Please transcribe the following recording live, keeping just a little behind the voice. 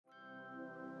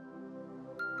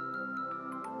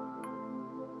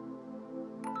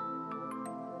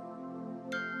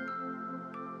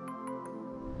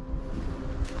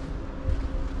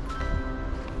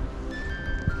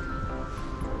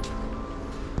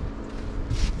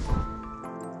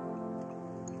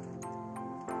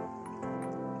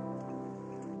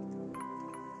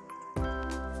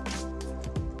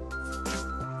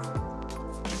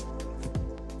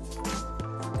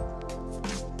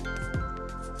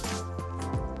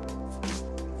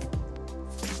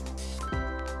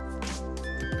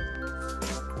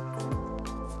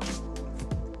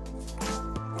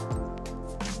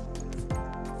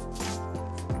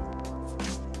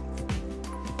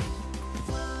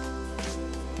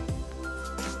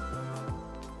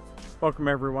Welcome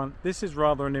everyone. This is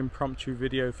rather an impromptu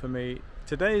video for me.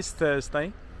 Today is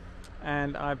Thursday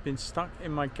and I've been stuck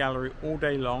in my gallery all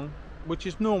day long, which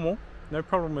is normal, no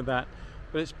problem with that,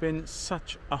 but it's been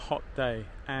such a hot day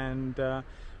and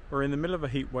we're in the middle of a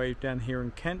heat wave down here in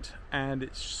Kent and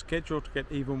it's scheduled to get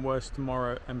even worse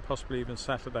tomorrow and possibly even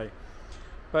Saturday.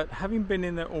 But having been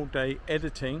in there all day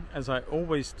editing, as I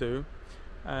always do,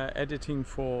 editing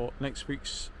for next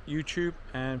week's YouTube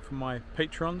and for my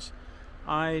patrons,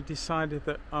 I decided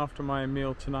that after my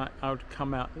meal tonight I would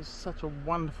come out. It's such a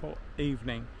wonderful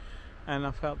evening and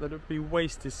I felt that it would be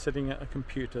wasted sitting at a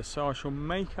computer, so I shall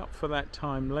make up for that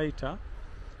time later.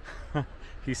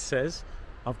 He says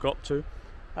I've got to,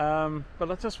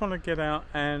 but I just want to get out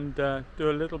and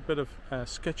do a little bit of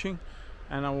sketching,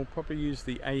 and I will probably use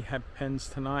the Ahab pens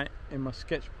tonight in my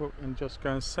sketchbook and just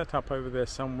go and set up over there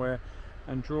somewhere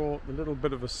and draw a little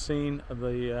bit of a scene of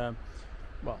the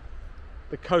well,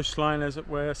 the coastline, as it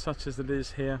were, such as it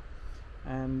is here,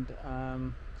 and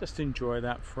just enjoy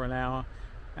that for an hour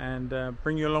and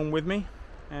bring you along with me,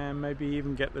 and maybe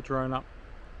even get the drone up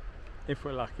if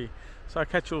we're lucky. So I'll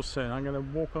catch you all soon. I'm going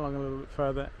to walk along a little bit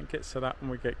further and get set up and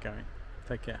we get going.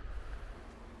 Take care.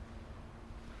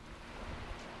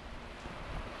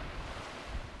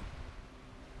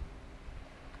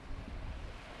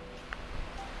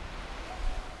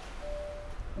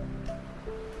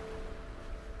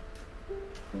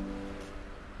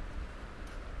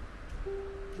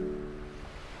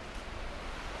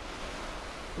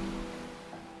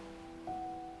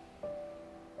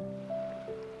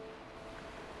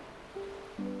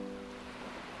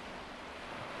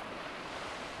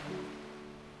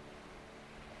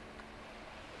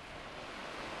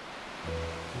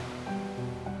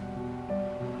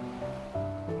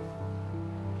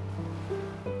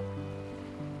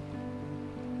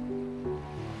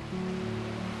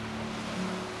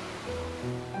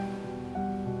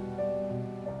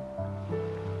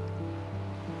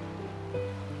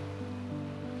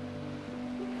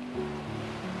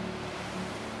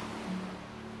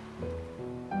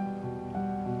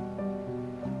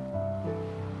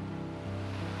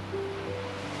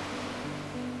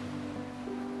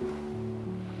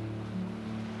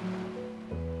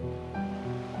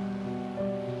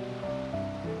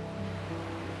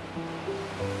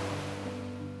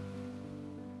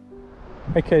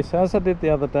 Okay, so as I did the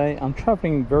other day, I'm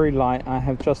traveling very light. I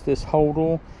have just this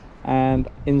holdall, and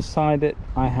inside it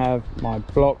I have my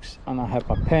blocks and I have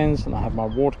my pens and I have my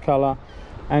watercolor.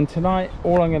 And tonight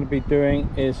all I'm going to be doing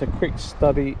is a quick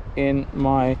study in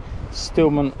my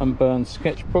Stillman and Birn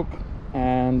sketchbook,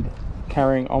 and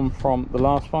carrying on from the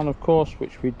last one, of course,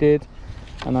 which we did,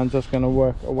 and I'm just going to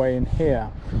work away in here.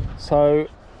 So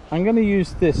I'm going to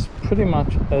use this pretty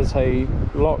much as a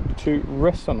block to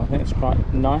rest on. I think it's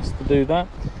quite nice to do that.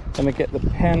 I'm going to get the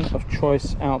pen of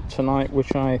choice out tonight,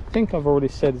 which I think I've already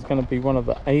said is going to be one of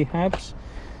the Ahabs.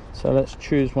 So let's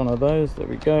choose one of those. There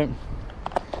we go.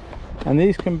 And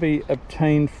these can be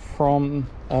obtained from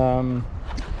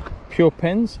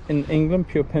Purepens in England,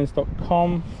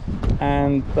 purepens.com,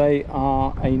 and they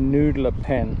are a Noodler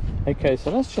pen. Okay,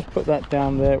 so let's just put that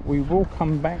down there. We will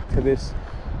come back to this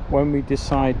when we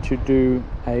decide to do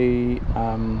a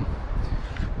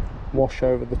wash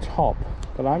over the top,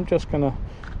 but I'm just going to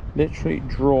literally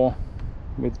draw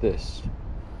with this.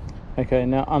 Okay,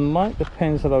 now unlike the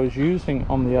pens that I was using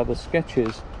on the other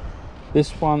sketches,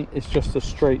 this one is just a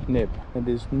straight nib. It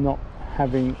is not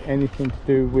having anything to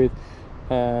do with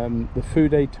the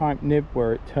Fude type nib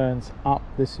where it turns up.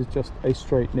 This is just a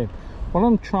straight nib. What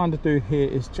I'm trying to do here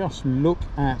is just look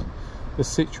at the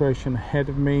situation ahead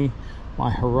of me, my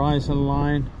horizon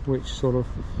line, which sort of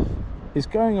is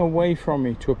going away from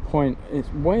me to a point. It's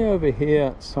way over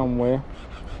here somewhere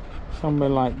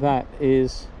like that,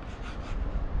 is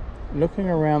looking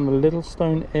around the little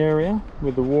stone area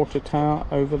with the water tower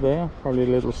over there, probably a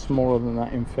little smaller than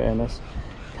that in fairness.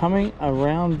 Coming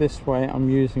around this way, I'm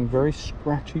using very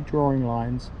scratchy drawing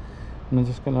lines, and I'm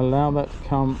just going to allow that to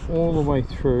come all the way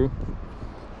through,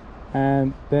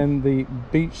 and then the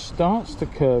beach starts to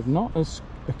curve, not as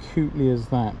acutely as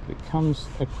that, but it comes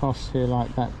across here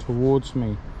like that towards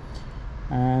me,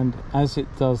 and as it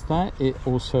does that, it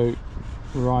also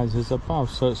rises above,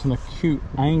 so it's an acute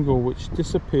angle which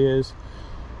disappears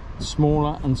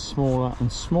smaller and smaller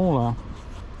and smaller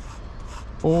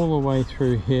all the way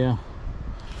through here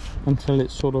until it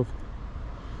sort of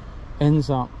ends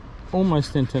up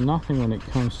almost into nothing when it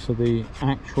comes to the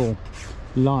actual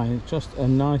line. It's just a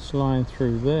nice line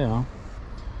through there.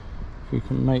 If we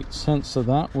can make sense of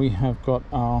that, we have got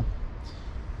our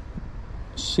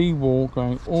seawall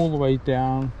going all the way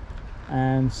down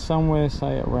and somewhere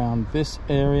say around this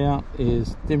area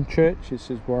is Dymchurch. This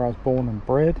is where I was born and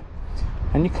bred,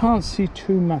 and you can't see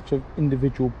too much of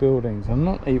individual buildings. I'm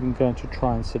not even going to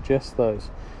try and suggest those.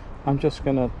 I'm just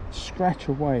going to scratch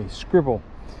away, scribble,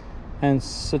 and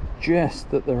suggest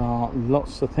that there are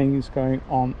lots of things going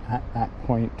on at that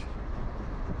point.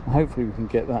 Hopefully we can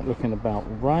get that looking about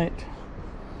right.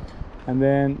 And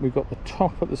then we've got the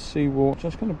top of the seawall.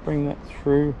 Just going to bring that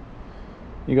through.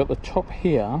 You got the top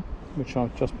here, which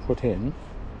I've just put in,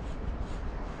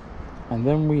 and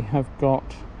then we have got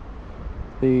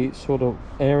the sort of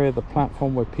area, the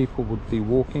platform where people would be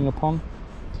walking upon,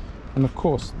 and of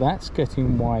course that's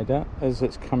getting wider as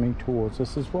it's coming towards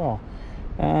us as well.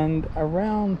 And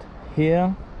around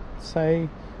here, say,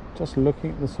 just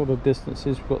looking at the sort of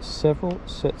distances, we've got several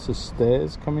sets of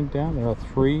stairs coming down. There are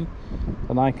 3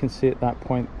 that I can see at that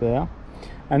point there,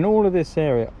 and all of this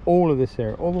area, all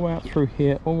the way out through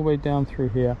here, all the way down through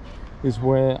here, is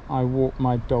where I walk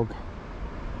my dog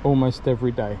almost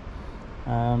every day.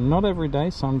 Not every day,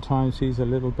 sometimes he's a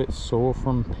little bit sore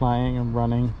from playing and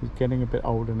running. He's getting a bit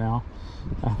older now.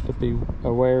 I have to be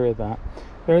aware of that.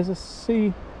 There is a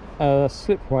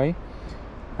slipway,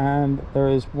 and there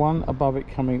is one above it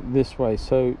coming this way,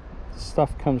 so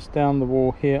stuff comes down the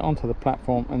wall here onto the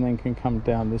platform and then can come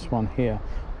down this one here,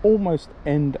 almost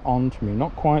end on to me,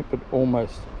 not quite but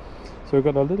almost. So we've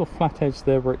got a little flat edge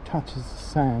there where it touches the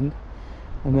sand,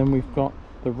 and then we've got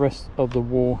the rest of the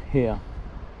wall here.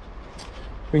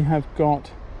 We have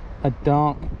got a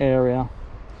dark area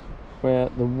where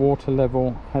the water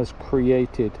level has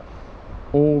created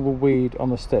all the weed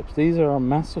on the steps. These are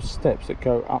massive steps that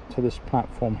go up to this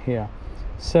platform here.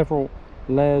 Several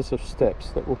layers of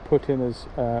steps that were put in as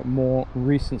more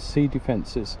recent sea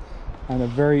defences, and a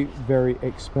very, very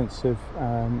expensive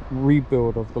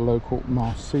rebuild of the local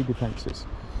mast sea defences.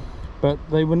 But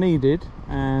they were needed,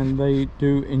 and they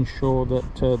do ensure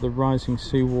that the rising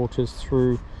sea waters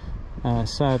through,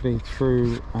 sadly,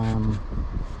 through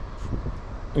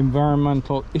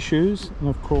environmental issues, and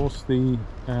of course the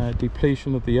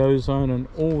depletion of the ozone and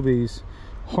all these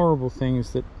horrible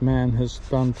things that man has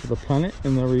done to the planet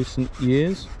in the recent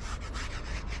years,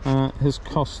 has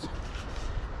cost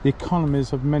the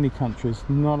economies of many countries,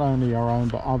 not only our own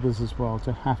but others as well,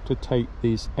 to have to take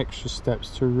these extra steps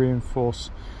to reinforce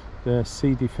their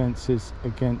sea defences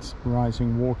against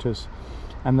rising waters.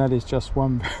 And that is just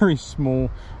one very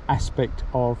small aspect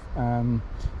of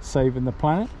saving the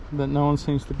planet that no one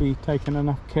seems to be taking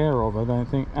enough care of, I don't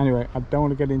think. Anyway, I don't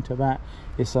want to get into that.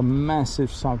 It's a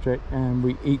massive subject, and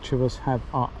we each of us have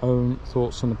our own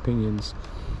thoughts and opinions.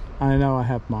 I know I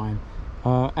have mine.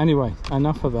 Anyway,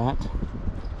 enough of that.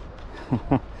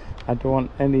 I don't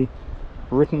want any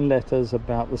written letters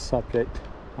about the subject.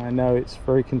 I know it's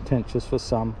very contentious for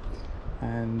some,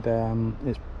 and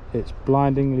it's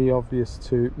blindingly obvious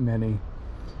to many.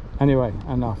 Anyway,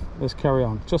 enough. Let's carry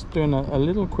on. Just doing a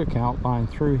little quick outline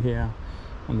through here,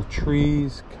 and the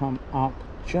trees come up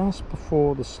just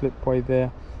before the slipway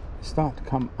there. They start to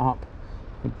come up,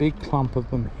 a big clump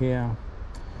of them here,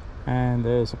 and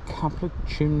there's a couple of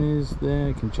chimneys there.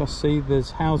 You can just see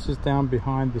there's houses down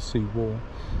behind the seawall.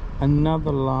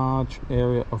 Another large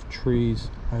area of trees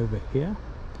over here,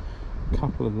 a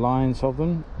couple of lines of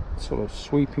them sort of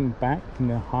sweeping back in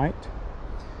their height.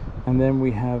 And then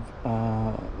we have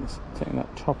taking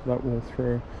that top of that wall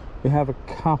through, we have a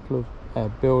couple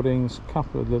of buildings, a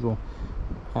couple of little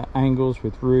angles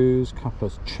with roofs, a couple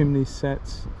of chimney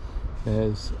sets.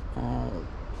 There's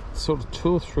sort of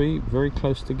 2 or 3 very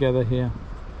close together here,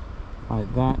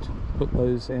 like that. Put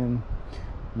those in.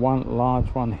 One large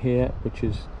one here, which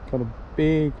is got a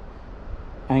big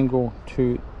angle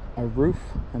to a roof,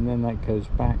 and then that goes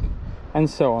back, and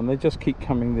so on. They just keep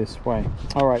coming this way.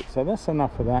 All right, so that's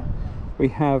enough of that. We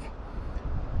have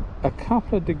a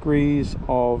couple of degrees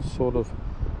of sort of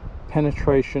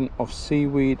penetration of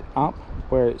seaweed up,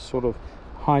 where it's sort of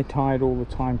high tide all the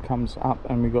time comes up,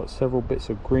 and we've got several bits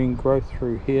of green growth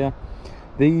through here.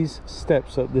 These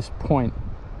steps at this point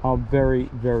are very,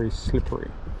 very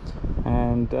slippery,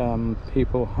 and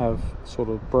people have sort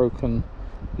of broken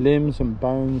limbs and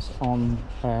bones on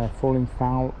falling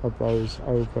foul of those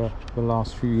over the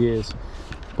last few years.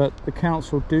 But the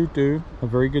council do a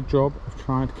very good job of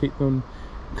trying to keep them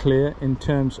clear in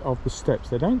terms of the steps.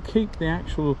 They don't keep the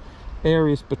actual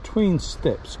areas between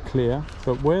steps clear,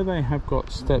 but where they have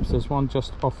got steps, there's one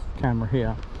just off camera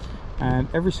here, and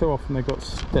every so often they've got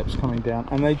steps coming down,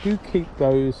 and they do keep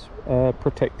those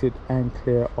protected and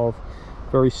clear of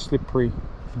very slippery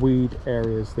weed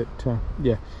areas that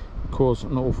yeah, cause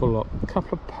an awful lot. A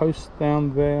couple of posts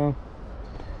down there,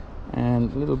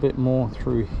 and a little bit more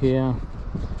through here.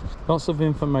 lots of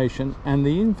information, and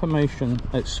the information,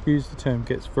 excuse the term,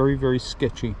 gets very, very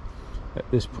sketchy at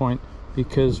this point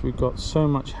because we've got so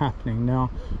much happening.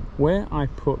 Now where I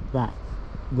put that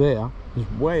there is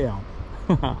way out.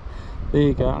 There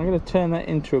you go. I'm going to turn that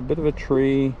into a bit of a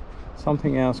tree,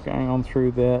 something else going on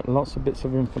through there, lots of bits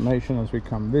of information as we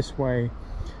come this way,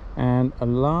 and a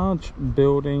large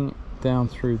building down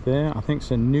through there. I think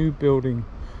it's a new building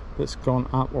that's gone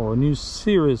up, or a new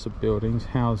series of buildings,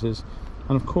 houses.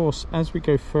 And of course, as we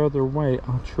go further away,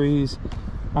 our trees,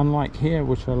 unlike here,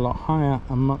 which are a lot higher,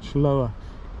 are much lower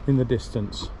in the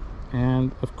distance.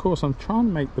 And of course, I'm trying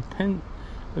to make the pen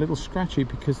a little scratchy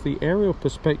because the aerial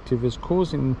perspective is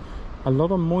causing a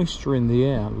lot of moisture in the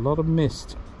air, a lot of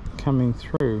mist coming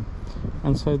through,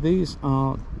 and so these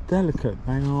are delicate,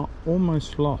 they are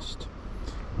almost lost.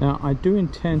 Now I do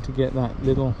intend to get that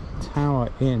little tower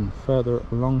in further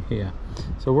along here,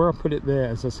 so where I put it there,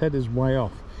 as I said, is way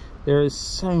off. There is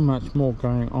so much more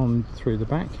going on through the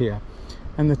back here,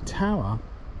 and the tower,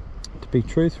 to be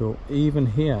truthful, even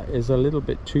here is a little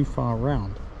bit too far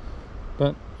round,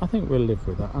 but I think we'll live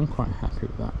with that. I'm quite happy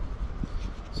with that.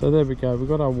 So there we go, we've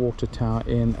got our water tower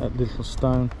in at Little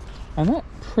Stone, and that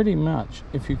pretty much,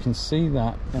 if you can see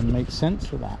that and make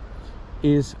sense of that,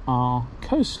 is our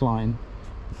coastline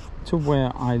to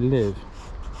where I live.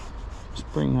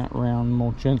 Just bring that round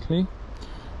more gently.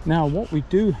 Now what we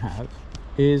do have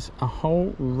is a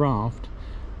whole raft,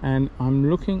 and I'm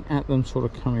looking at them sort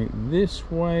of coming this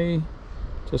way.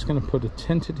 Just going to put a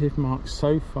tentative mark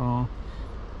so far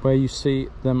where you see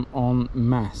them en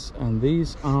masse, and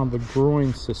these are the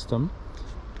groin system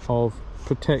of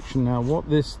protection. Now what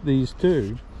these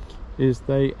do is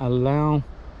they allow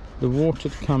the water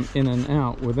to come in and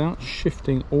out without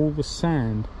shifting all the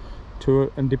sand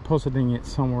to and depositing it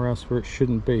somewhere else where it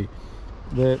shouldn't be.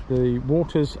 The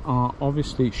waters are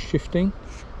obviously shifting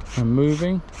and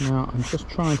moving. Now I'm just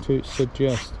trying to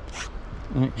suggest,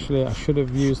 actually I should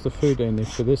have used the food ending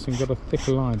for this and got a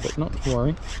thicker line, but not to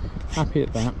worry, happy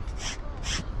at that,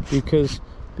 because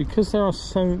there are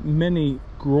so many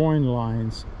groin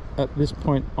lines at this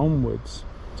point onwards,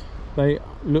 they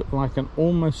look like an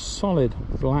almost solid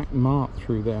black mark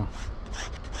through there.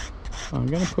 So I'm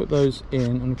going to put those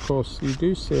in, and of course you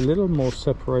do see a little more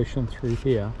separation through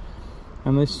here,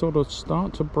 and they sort of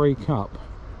start to break up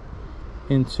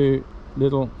into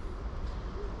little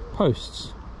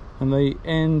posts, and they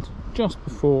end just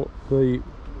before the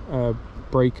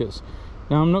breakers.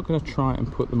 Now I'm not going to try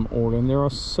and put them all in, there are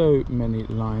so many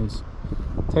lines.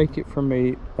 Take it from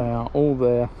me, they are all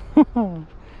there.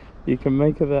 You can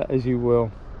make of that as you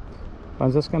will.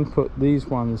 I'm just going to put these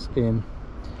ones in.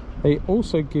 They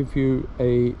also give you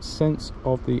a sense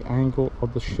of the angle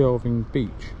of the shelving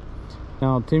beach.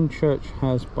 Now Dymchurch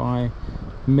has, by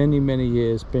many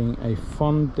years, been a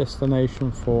fond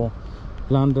destination for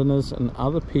Londoners and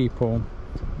other people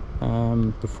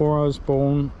before I was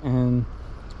born, and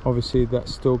obviously that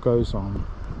still goes on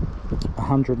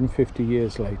 150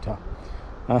 years later.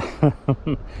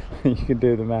 You can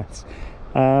do the maths.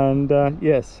 And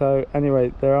yes, so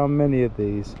anyway, there are many of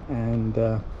these, and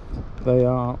they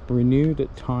are renewed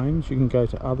at times. You can go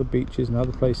to other beaches and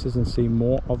other places and see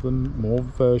more of them, more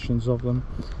versions of them.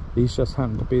 These just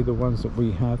happen to be the ones that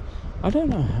we have. I don't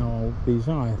know how old these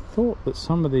are. I thought that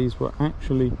some of these were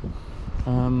actually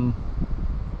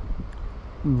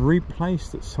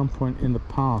replaced at some point in the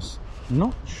past.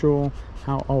 Not sure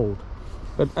how old,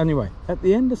 but anyway, at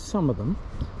the end of some of them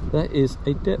there is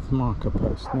a depth marker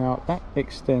post. Now that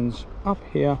extends up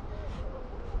here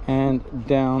and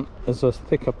down as a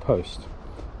thicker post.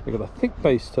 They've got a thick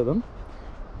base to them,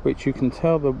 which you can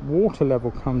tell the water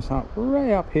level comes up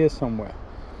right up here somewhere,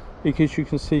 because you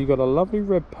can see you've got a lovely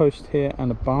red post here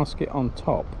and a basket on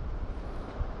top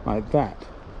like that,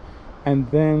 and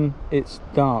then it's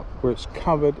dark where it's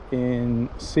covered in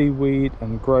seaweed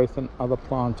and growth and other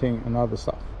planting and other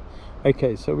stuff.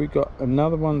 Okay, so we've got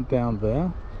another one down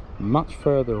there much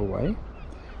further away,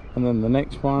 and then the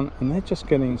next one, and they're just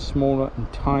getting smaller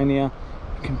and tinier.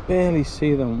 You can barely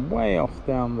see them way off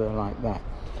down there like that.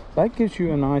 That gives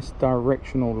you a nice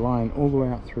directional line all the way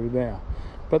out through there.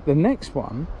 But the next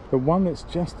one, the one that's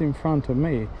just in front of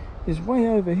me, is way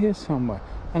over here somewhere,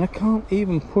 and I can't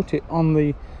even put it on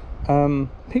the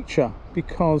picture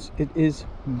because it is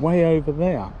way over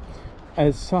there,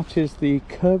 as such is the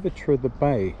curvature of the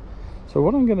bay. So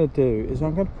what I'm going to do is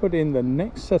I'm going to put in the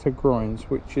next set of groins,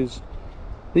 which is,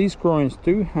 these groins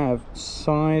do have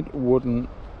side wooden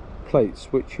plates,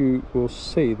 which you will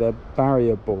see they're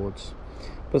barrier boards,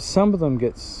 but some of them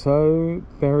get so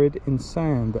buried in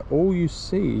sand that all you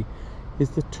see is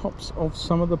the tops of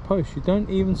some of the posts. You don't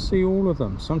even see all of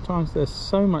them. Sometimes there's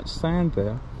so much sand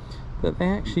there that they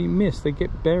actually miss, they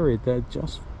get buried, they're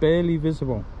just barely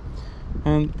visible.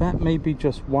 And that may be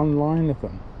just one line of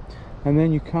them. And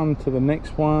then you come to the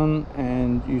next one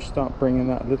and you start bringing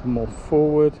that a little more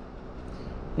forward.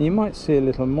 And you might see a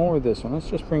little more of this one. Let's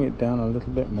just bring it down a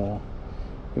little bit more.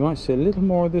 You might see a little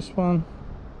more of this one,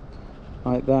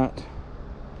 like that,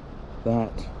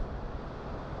 that.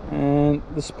 And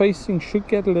the spacing should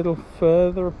get a little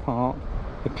further apart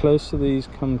the closer these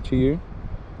come to you.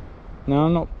 Now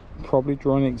I'm not probably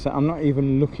drawing exact, I'm not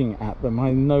even looking at them.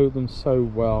 I know them so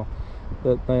well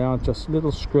that they are just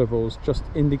little scribbles, just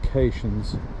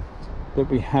indications that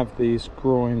we have these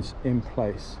groins in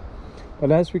place.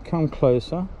 But as we come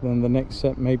closer, then the next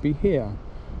step may be here,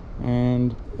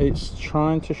 and it's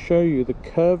trying to show you the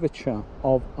curvature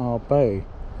of our bay.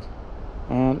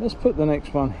 And let's put the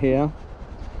next one here.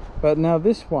 But now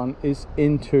this one is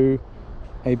into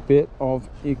a bit of,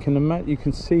 you can imagine, you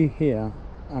can see here,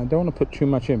 I don't want to put too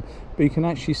much in, but you can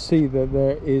actually see that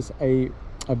there is a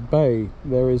bay,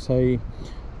 there is a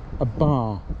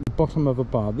bar, the bottom of a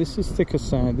bar. This is thicker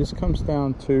sand. This comes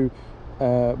down to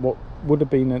what would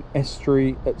have been an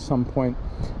estuary at some point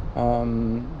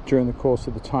during the course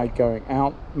of the tide going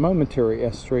out, momentary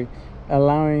estuary,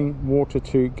 allowing water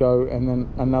to go, and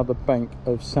then another bank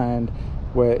of sand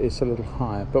where it's a little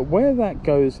higher. But where that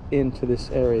goes into this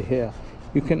area here,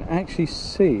 you can actually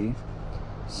see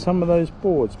some of those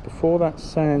boards. Before that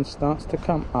sand starts to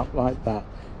come up like that,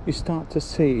 you start to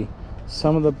see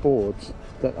some of the boards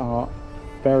that are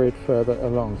buried further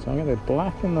along. So I'm going to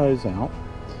blacken those out,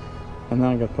 and then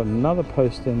I'm going to put another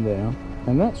post in there,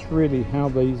 and that's really how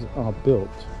these are built,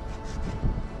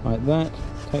 like that.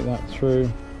 Take that through,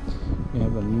 you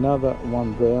have another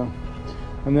one there,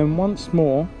 and then once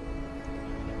more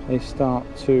they start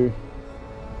to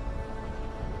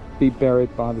be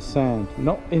buried by the sand,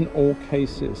 not in all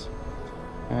cases.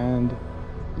 And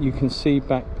you can see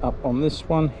back up on this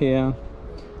one here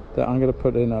that I'm going to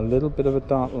put in a little bit of a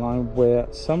dark line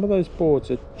where some of those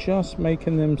boards are just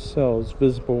making themselves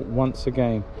visible once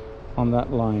again on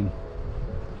that line.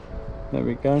 There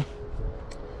we go.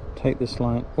 Take this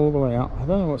line all the way out. I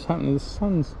don't know what's happening, the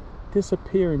sun's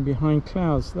disappearing behind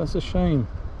clouds. That's a shame.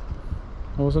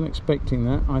 I wasn't expecting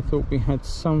that. I thought we had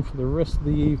sun for the rest of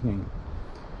the evening,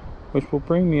 which will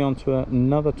bring me on to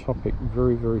another topic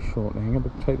very, very shortly. I'm going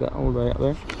to take that all the way out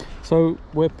there. So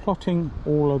we're plotting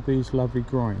all of these lovely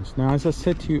groins. Now, as I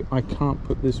said to you, I can't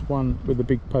put this one with a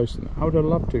big post in it. I would have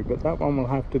loved to, but that one will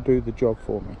have to do the job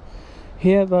for me.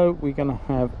 Here, though, we're going to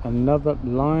have another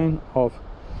line of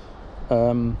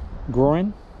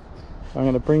groin. I'm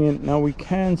going to bring in, now we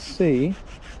can see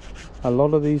a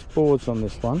lot of these boards on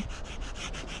this one.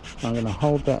 I'm going to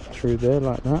hold that through there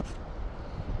like that,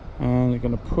 and I'm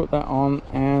going to put that on,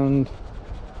 and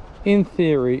in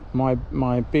theory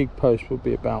my big post will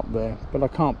be about there, but I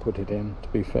can't put it in, to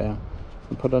be fair.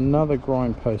 I'll put another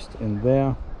groin post in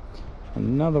there,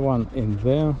 another one in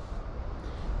there,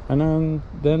 and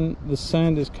then the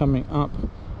sand is coming up,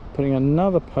 putting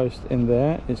another post in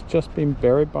there. It's just been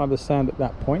buried by the sand at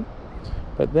that point,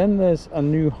 but then there's a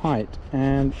new height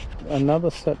and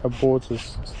another set of boards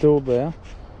is still there,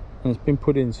 and it's been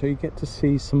put in, so you get to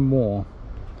see some more.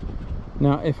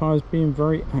 Now, if I was being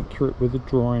very accurate with the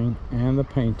drawing and the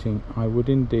painting, I would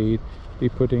indeed be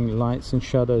putting lights and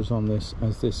shadows on this,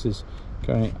 as this is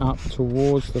going up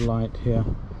towards the light here,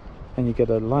 and you get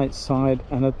a light side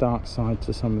and a dark side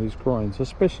to some of these groins,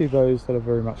 especially those that are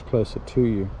very much closer to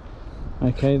you.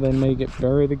 Okay, they may get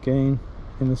buried again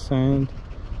in the sand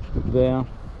there,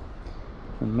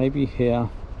 and maybe here,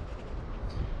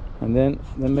 and then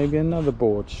there may be another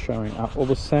board showing up, or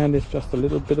the sand is just a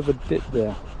little bit of a dip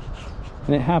there.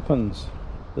 And it happens,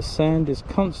 the sand is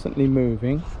constantly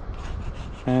moving,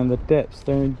 and the depths,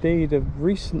 though indeed of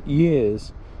recent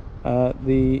years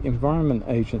the Environment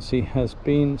Agency has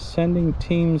been sending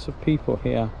teams of people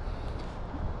here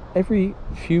every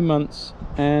few months,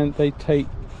 and they take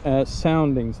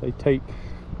soundings. They take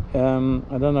I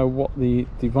don't know what the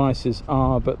devices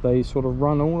are, but they sort of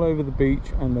run all over the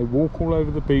beach, and they walk all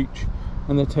over the beach,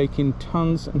 and they're taking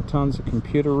tons and tons of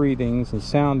computer readings and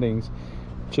soundings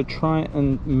to try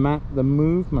and map the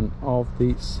movement of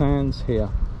the sands here,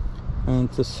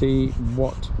 and to see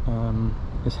what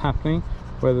is happening,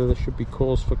 whether there should be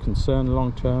cause for concern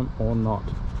long term or not.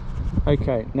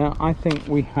 Okay, now I think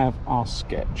we have our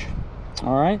sketch.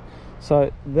 All right,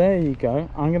 so there you go.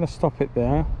 I'm going to stop it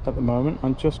there at the moment.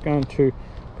 I'm just going to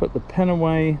put the pen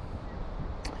away,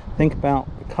 think about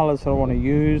the colors that I want to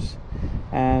use,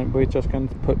 and we're just going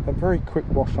to put a very quick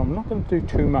wash on. I'm not going to do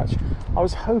too much. I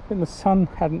was hoping the sun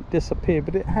hadn't disappeared,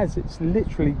 but it has. It's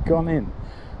literally gone in.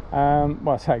 Well,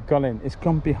 I say gone in. It's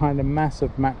gone behind a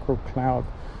massive macro cloud.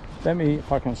 Let me,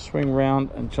 if I can swing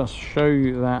around and just show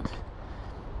you that.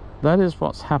 That is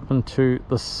what's happened to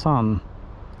the sun,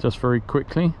 just very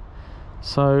quickly.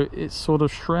 So it's sort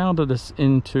of shrouded us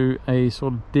into a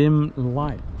sort of dim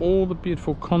light. All the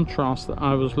beautiful contrast that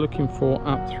I was looking for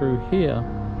up through here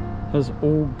has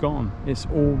all gone. It's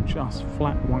all just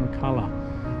flat one color.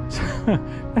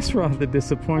 That's rather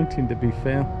disappointing, to be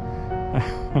fair.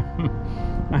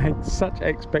 I had such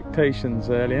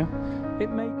expectations earlier. It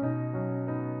may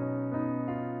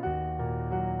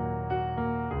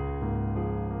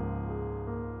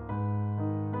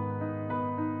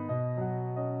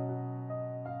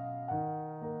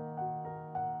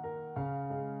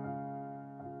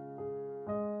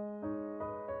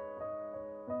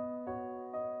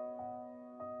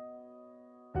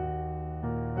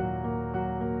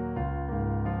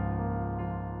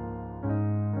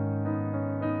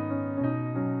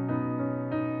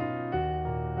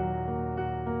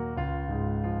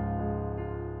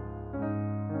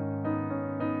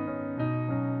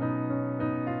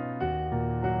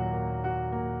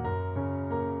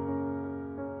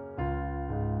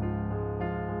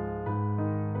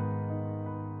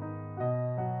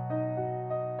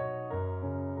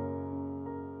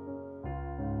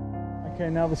Okay,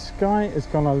 now the sky has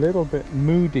gone a little bit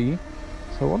moody,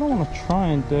 so what I want to try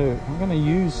and do, I'm going to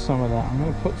use some of that. I'm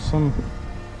going to put some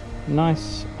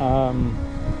nice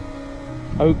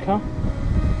ochre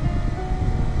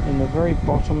in the very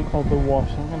bottom of the wash.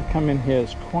 I'm going to come in here.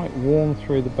 It's quite warm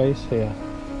through the base here.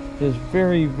 It's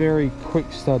very, very quick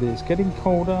study. It's getting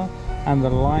colder and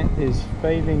the light is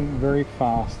fading very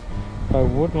fast. So I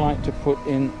would like to put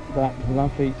in that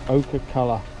lovely ochre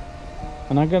color.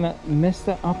 And I'm going to mess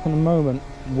that up in a moment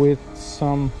with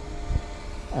some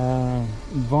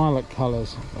violet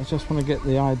colors. I just want to get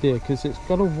the idea, because it's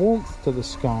got a warmth to the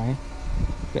sky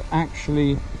that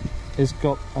actually has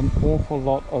got an awful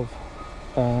lot of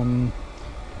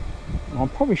I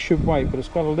probably should wait, but it's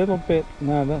got a little bit,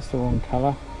 no, that's the wrong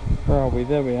color. Where are we?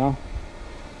 There we are.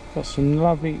 Got some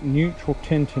lovely neutral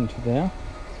tint into there,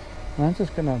 and I'm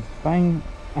just going to bang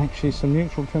actually some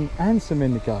neutral tint and some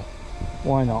indigo.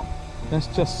 Why not? Let's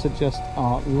just suggest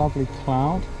our lovely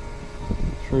cloud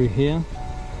through here,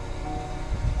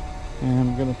 and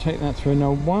I'm going to take that through.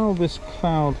 Now while this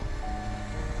cloud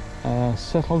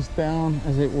settles down,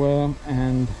 as it were,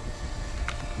 and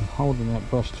I'm holding that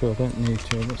brush too, I don't need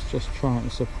to, let's just try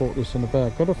and support this in the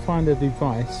bag. I've got to find a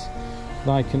device that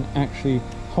I can actually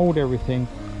hold everything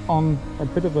on a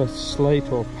bit of a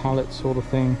slate or palette sort of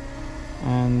thing,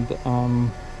 and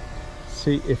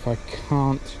see if I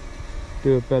can't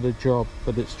do a better job.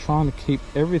 But it's trying to keep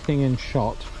everything in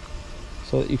shot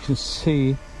so that you can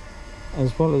see,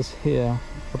 as well as here,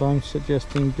 what I'm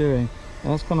suggesting doing.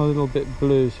 Now that's gone a little bit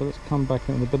blue, so let's come back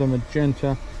in with a bit of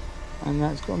magenta, and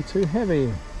that's gone too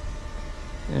heavy.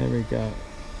 There we go.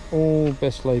 All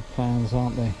best laid plans,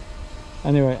 aren't they?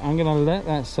 Anyway, I'm going to let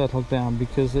that settle down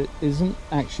because it isn't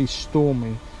actually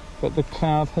stormy, but the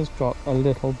cloud has got a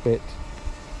little bit,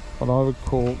 what I would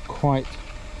call, quite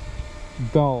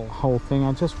dull whole thing.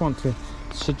 I just want to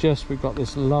suggest we've got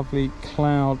this lovely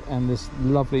cloud and this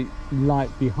lovely light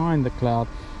behind the cloud,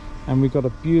 and we've got a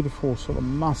beautiful sort of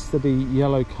mustardy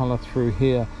yellow color through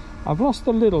here. I've lost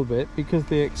a little bit because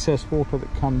the excess water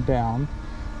that come down.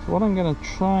 So what I'm going to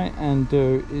try and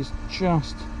do is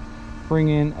just bring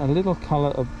in a little color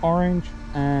of orange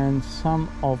and some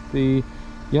of the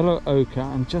yellow ochre,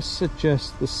 and just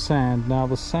suggest the sand. Now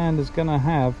the sand is going to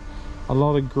have a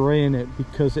lot of grey in it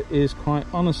because it is, quite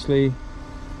honestly,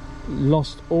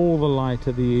 lost all the light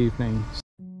of the evening.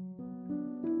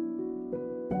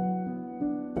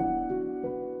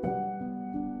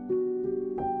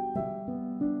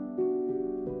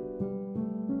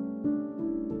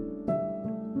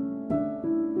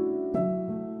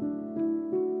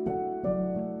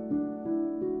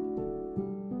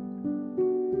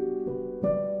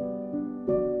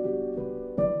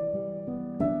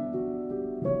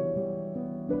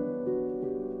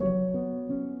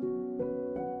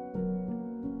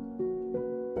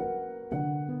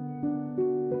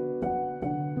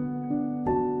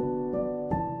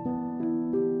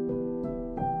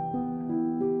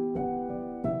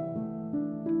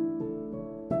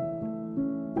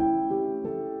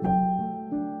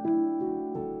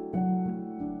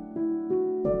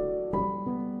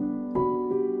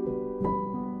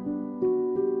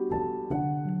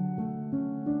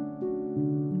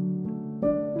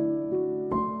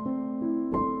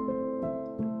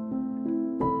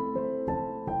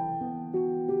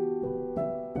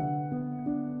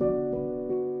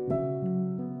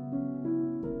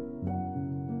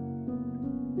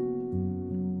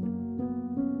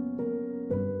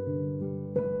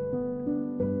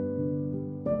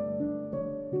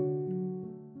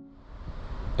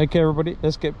 Okay everybody,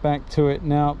 let's get back to it.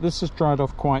 Now this has dried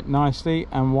off quite nicely,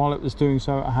 and while it was doing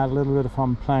so I had a little bit of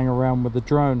fun playing around with the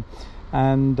drone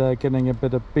and getting a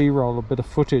bit of b-roll, a bit of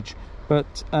footage.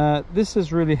 But this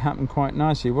has really happened quite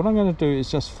nicely. What I'm going to do is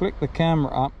just flick the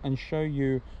camera up and show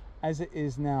you as it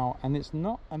is now, and it's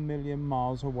not a million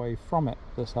miles away from it.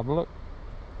 Let's have a look.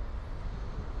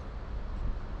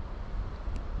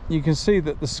 You can see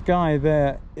that the sky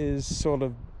there is sort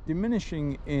of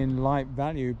diminishing in light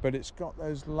value, but it's got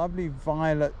those lovely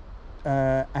violet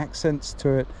accents to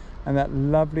it, and that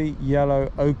lovely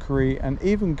yellow ochre, and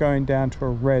even going down to a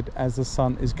red as the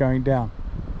sun is going down.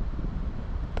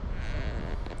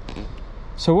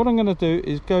 So what I'm going to do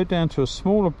is go down to a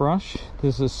smaller brush.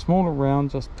 There's a smaller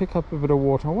round, just pick up a bit of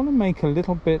water. I want to make a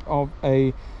little bit of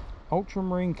a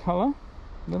ultramarine color,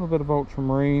 a little bit of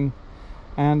ultramarine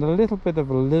and a little bit of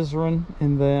alizarin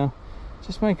in there.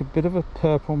 Just make a bit of a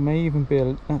purple, may even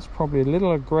be that's probably a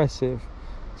little aggressive.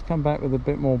 Let's come back with a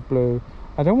bit more blue.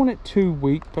 I don't want it too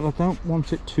weak, but I don't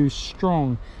want it too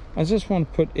strong. I just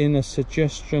want to put in a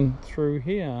suggestion through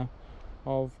here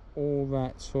of all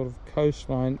that sort of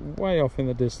coastline way off in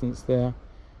the distance there,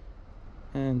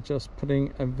 and just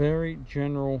putting a very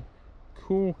general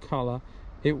cool color.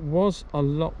 It was a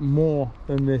lot more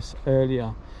than this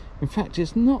earlier. In fact,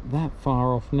 it's not that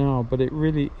far off now, but it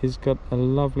really has got a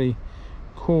lovely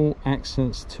cool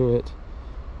accents to it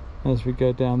as we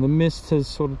go down. The mist has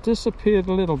sort of disappeared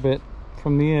a little bit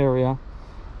from the area,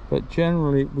 but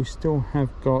generally we still have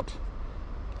got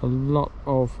a lot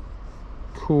of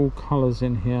cool colors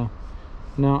in here.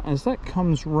 Now as that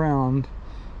comes round,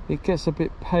 it gets a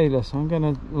bit paler, so I'm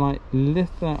going to like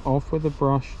lift that off with a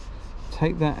brush,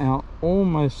 take that out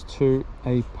almost to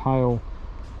a pale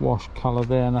wash color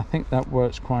there, and I think that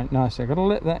works quite nicely. I've got to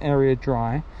let that area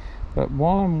dry. But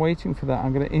while I'm waiting for that,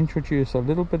 I'm going to introduce a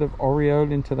little bit of aureole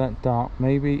into that dark,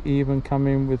 maybe even come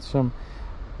in with some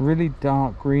really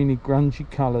dark greeny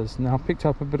grungy colours. Now I picked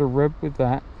up a bit of red with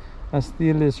that, that's the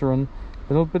alizarin,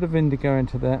 a little bit of indigo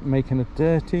into that, making a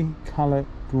dirty colour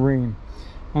green.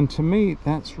 And to me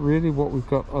that's really what we've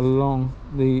got along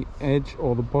the edge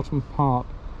or the bottom part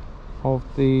of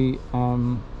the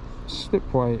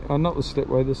slipway, or not the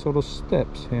slipway, the sort of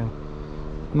steps here.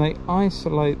 And they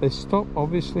isolate, they stop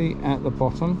obviously at the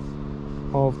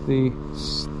bottom of the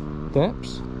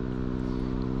steps.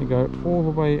 They go all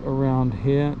the way around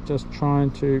here, just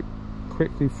trying to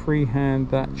quickly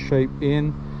freehand that shape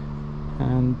in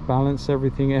and balance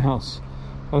everything else.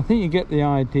 But I think you get the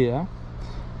idea.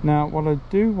 Now what I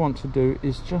do want to do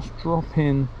is just drop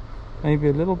in maybe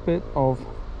a little bit of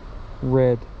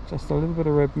red, just a little bit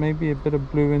of red, maybe a bit of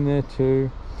blue in there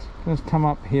too. Let's come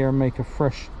up here and make a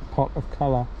fresh pot of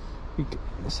color.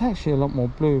 It's actually a lot more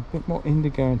blue, a bit more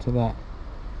indigo into that.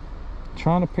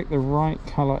 Trying to pick the right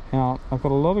color out. I've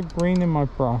got a lot of green in my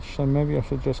brush, so maybe I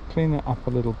should just clean it up a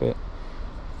little bit.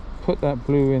 Put that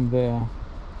blue in there,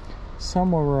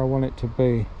 somewhere where I want it to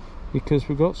be, because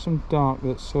we've got some dark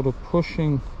that's sort of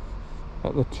pushing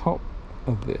at the top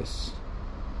of this,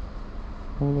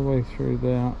 all the way through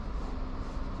there,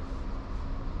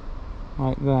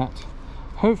 like that.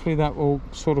 Hopefully that will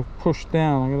sort of push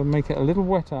down. I'm going to make it a little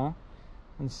wetter,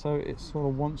 and so it sort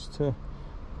of wants to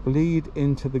bleed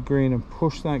into the green and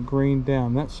push that green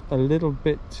down. That's a little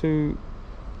bit too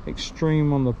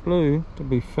extreme on the blue, to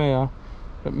be fair,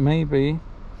 but maybe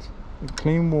with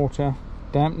clean water,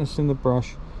 dampness in the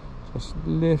brush, just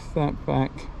lift that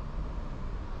back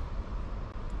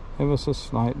ever so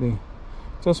slightly.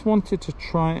 Just wanted to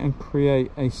try and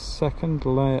create a second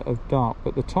layer of dark,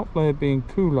 but the top layer being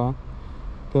cooler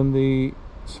than the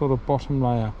sort of bottom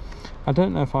layer. I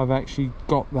don't know if I've actually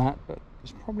got that, but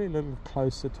it's probably a little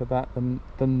closer to that than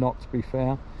not, to be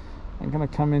fair. I'm going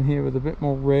to come in here with a bit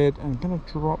more red, and I'm going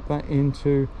to drop that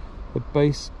into the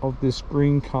base of this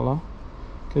green colour,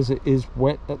 because it is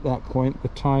wet at that point. The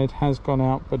tide has gone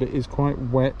out, but it is quite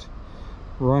wet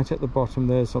right at the bottom.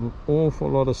 There's an awful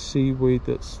lot of seaweed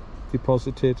that's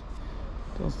deposited,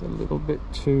 just a little bit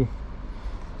too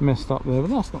messed up there,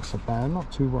 but that's not so bad. I'm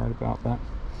not too worried about that.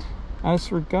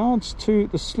 As regards to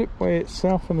the slipway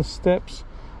itself and the steps,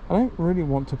 I don't really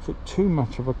want to put too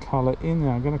much of a colour in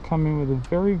there. I'm going to come in with a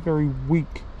very, very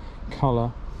weak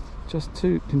colour, just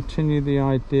to continue the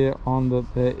idea on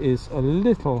that there is a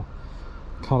little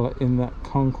colour in that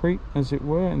concrete, as it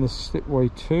were, in the slipway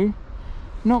too.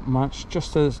 Not much,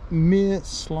 just a mere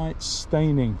slight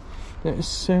staining. There is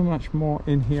so much more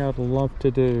in here I'd love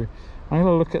to do. I'm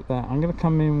going to look at that. I'm going to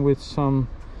come in with some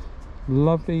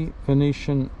lovely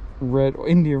Venetian red, or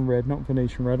Indian red, not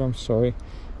Venetian red, I'm sorry.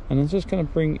 And I'm just going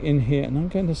to bring in here, and I'm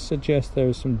going to suggest there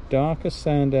is some darker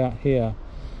sand out here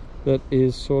that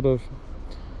is sort of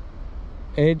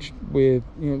edged with,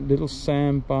 you know, little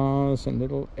sandbars and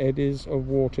little eddies of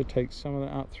water. Take some of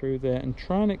that out through there and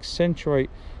try and accentuate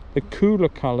the cooler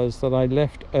colors that I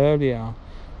left earlier,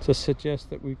 to suggest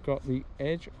that we've got the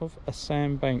edge of a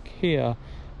sandbank here,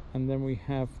 and then we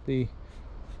have the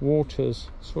waters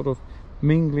sort of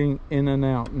mingling in and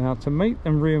out. Now, to make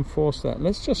them reinforce that,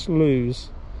 let's just lose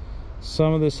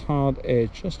some of this hard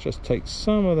edge. Let's just take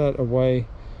some of that away,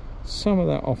 some of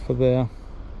that off of there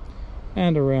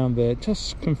and around there.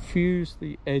 Just confuse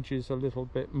the edges a little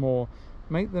bit more,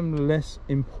 make them less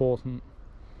important,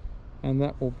 and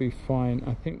that will be fine.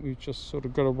 I think we've just sort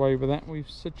of got away with that. We've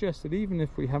suggested, even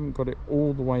if we haven't got it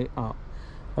all the way up,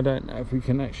 I don't know if we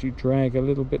can actually drag a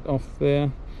little bit off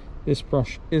there. This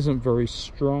brush isn't very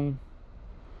strong.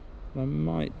 I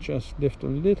might just lift a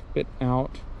little bit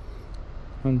out.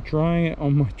 I'm drying it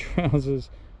on my trousers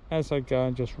as I go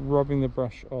and just rubbing the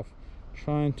brush off,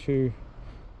 trying to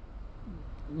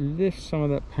lift some of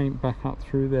that paint back up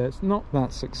through there. It's not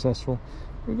that successful.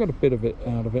 We've got a bit of it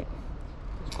out of it.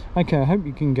 Okay, I hope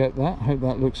you can get that. I hope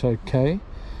that looks okay.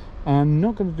 I'm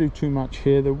not going to do too much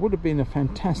here. There would have been a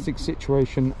fantastic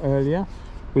situation earlier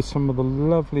with some of the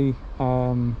lovely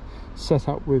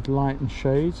setup with light and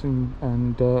shades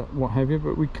and what have you,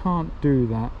 but we can't do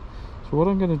that. So what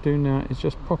I'm going to do now is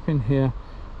just pop in here.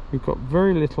 We've got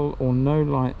very little or no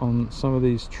light on some of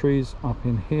these trees up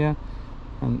in here,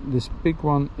 and this big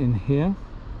one in here,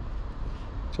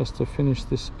 just to finish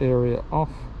this area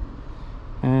off,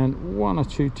 and one or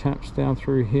two taps down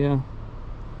through here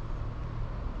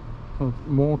of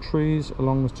more trees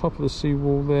along the top of the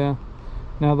seawall there.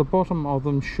 Now the bottom of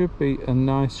them should be a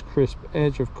nice crisp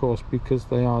edge, of course, because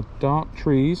they are dark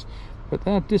trees, but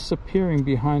they're disappearing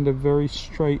behind a very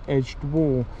straight edged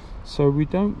wall, so we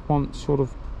don't want sort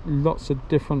of lots of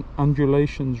different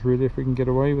undulations really, if we can get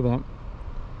away with that.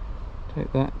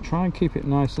 Take that, try and keep it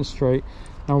nice and straight.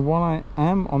 Now while I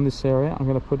am on this area, I'm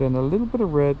going to put in a little bit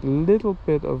of red, a little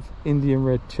bit of Indian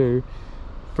red too,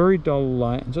 very dull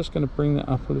light. I'm just going to bring that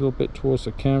up a little bit towards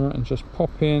the camera and just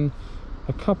pop in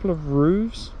a couple of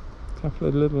roofs, a couple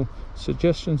of little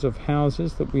suggestions of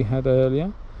houses that we had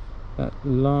earlier. That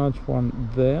large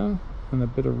one there, and a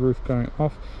bit of roof going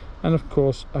off, and of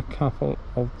course a couple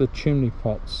of the chimney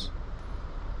pots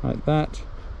like that,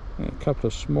 and a couple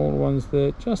of small ones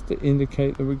there, just to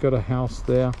indicate that we've got a house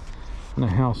there and a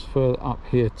house further up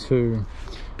here too.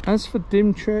 As for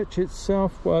Dymchurch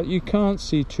itself, well, you can't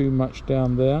see too much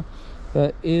down there.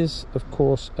 There is of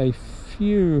course a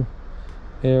few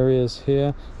areas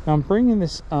here. Now I'm bringing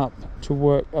this up to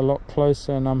work a lot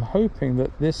closer, and I'm hoping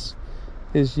that this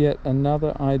is yet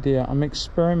another idea. I'm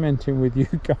experimenting with you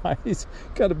guys.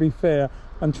 Got to be fair,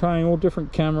 I'm trying all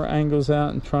different camera angles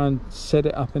out and try and set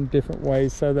it up in different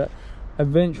ways, so that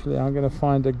eventually I'm going to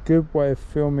find a good way of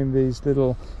filming these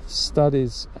little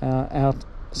studies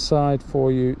outside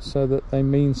for you, so that they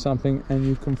mean something and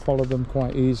you can follow them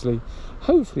quite easily.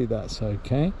 Hopefully that's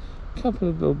okay. A couple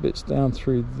of little bits down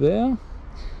through there.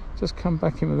 Just come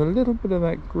back in with a little bit of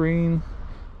that green.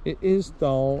 It is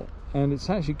dull and it's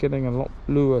actually getting a lot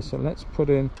bluer, so let's put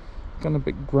in, gone a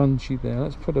bit grungy there,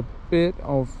 let's put a bit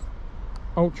of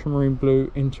ultramarine blue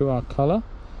into our color,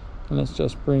 and let's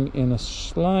just bring in a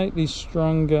slightly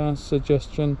stronger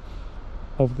suggestion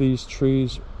of these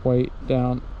trees way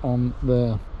down on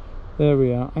there. There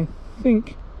we are. I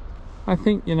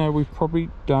think you know, we've probably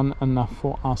done enough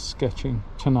for our sketching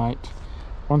tonight.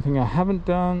 One thing I haven't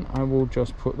done, I will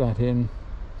just put that in.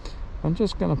 I'm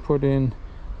just going to put in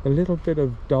a little bit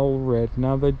of dull red.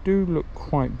 Now they do look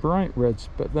quite bright reds,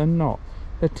 but they're not,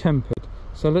 they're tempered.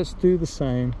 So let's do the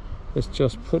same. Let's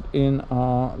just put in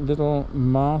our little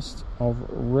mast of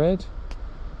red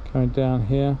going down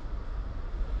here,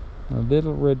 a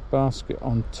little red basket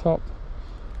on top.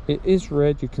 It is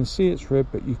red, you can see it's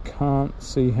red, but you can't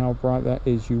see how bright that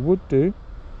is. You would do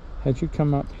had you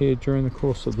come up here during the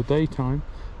course of the daytime,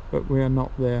 but we are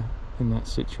not there in that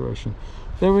situation.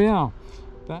 There we are.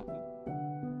 That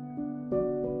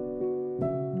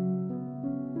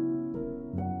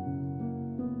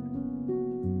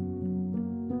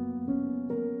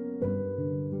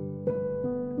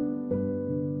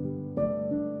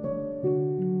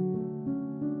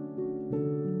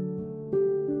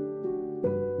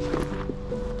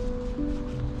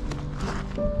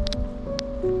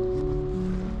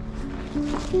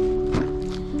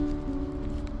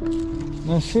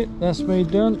that's it, that's me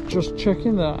done. Just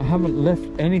checking that I haven't left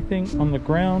anything on the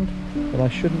ground that I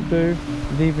shouldn't do,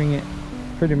 leaving it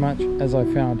pretty much as I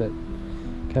found it.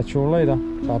 Catch you all later,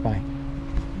 bye bye.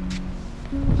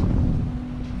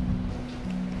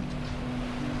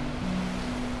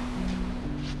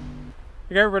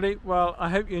 Okay everybody, well I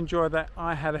hope you enjoyed that.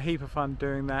 I had a heap of fun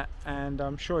doing that, and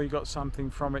I'm sure you got something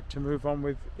from it to move on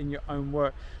with in your own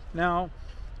work. Now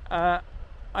I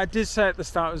did say at the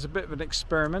start it was a bit of an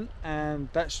experiment, and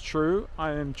that's true.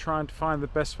 I am trying to find the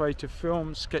best way to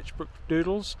film sketchbook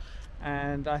doodles,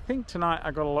 and I think tonight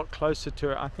I got a lot closer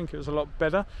to it. I think it was a lot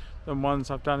better than ones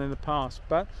I've done in the past,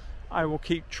 but I will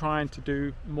keep trying to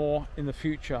do more in the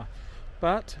future.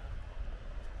 But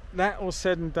that all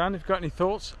said and done, if you've got any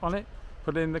thoughts on it,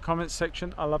 put it in the comments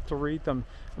section. I love to read them.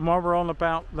 And while we're on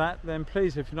about that, then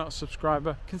please, if you're not a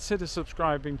subscriber, consider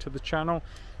subscribing to the channel.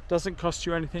 Doesn't cost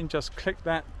you anything, just click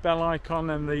that bell icon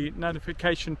and the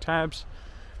notification tabs,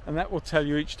 and that will tell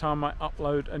you each time I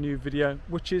upload a new video,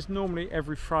 which is normally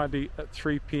every Friday at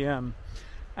 3 p.m.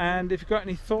 And if you've got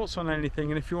any thoughts on anything,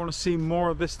 and if you want to see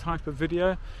more of this type of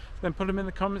video, then put them in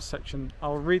the comments section.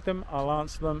 I'll read them, I'll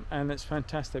answer them, and it's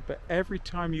fantastic. But every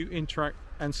time you interact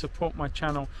and support my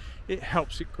channel, it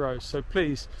helps it grow. So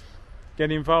please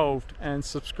get involved and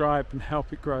subscribe and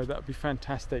help it grow. That would be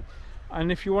fantastic.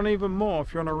 And if you want even more,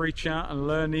 if you want to reach out and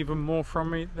learn even more from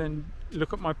me, then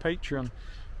look at my Patreon.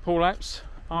 Paul Apps,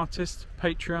 Artist,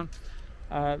 Patreon.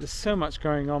 There's so much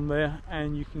going on there,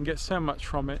 and you can get so much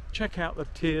from it. Check out the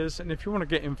tiers, and if you want to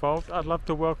get involved, I'd love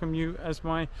to welcome you as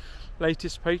my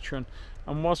latest patron.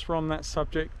 And whilst we're on that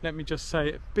subject, let me just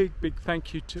say a big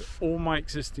thank you to all my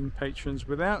existing patrons.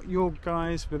 Without your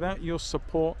guys, without your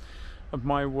support of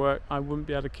my work, I wouldn't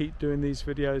be able to keep doing these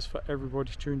videos for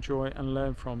everybody to enjoy and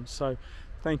learn from. So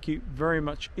thank you very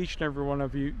much, each and every one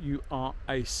of you. You are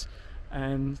ace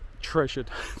and treasured.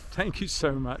 Thank you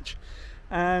so much.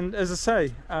 And as I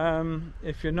say,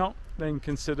 if you're not, then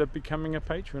consider becoming a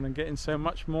patron and getting so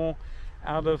much more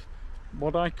out of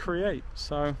what I create.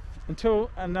 So until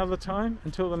another time,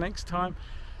 until the next time,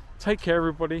 take care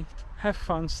everybody, have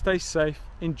fun, stay safe,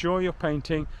 enjoy your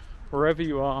painting wherever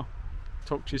you are.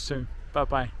 Talk to you soon. Bye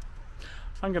bye.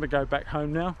 I'm going to go back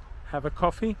home now, have a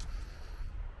coffee,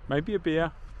 maybe a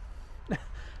beer, and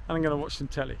I'm going to watch some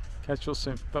telly. Catch you all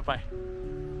soon. Bye bye.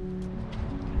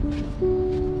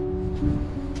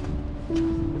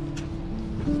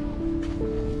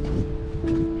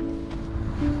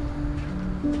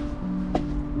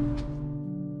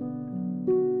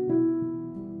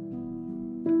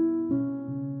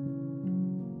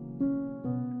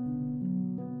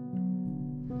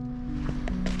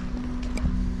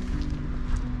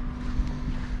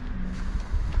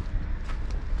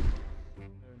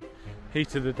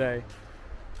 Heat of the day.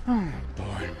 Oh, I'm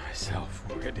boring myself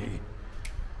already.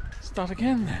 Start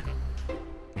again then.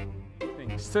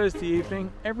 It's Thursday evening.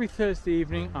 Every Thursday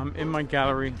evening I'm in my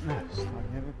gallery. No, start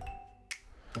again.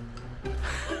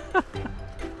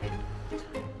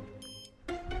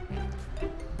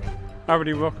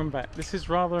 Everybody, welcome back. This is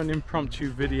rather an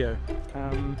impromptu video.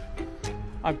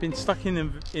 I've been stuck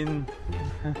in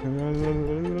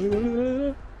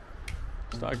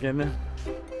Start again then.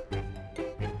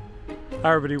 Hi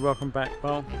everybody, welcome back.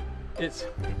 Well, this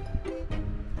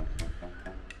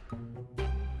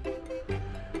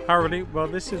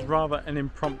is rather an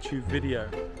impromptu video,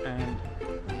 and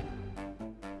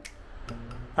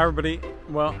everybody,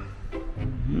 well,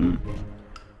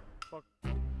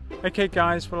 okay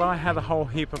guys, well I had a whole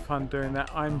heap of fun doing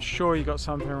that. I'm sure you got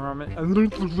something from it.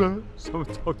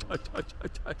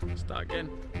 Start again.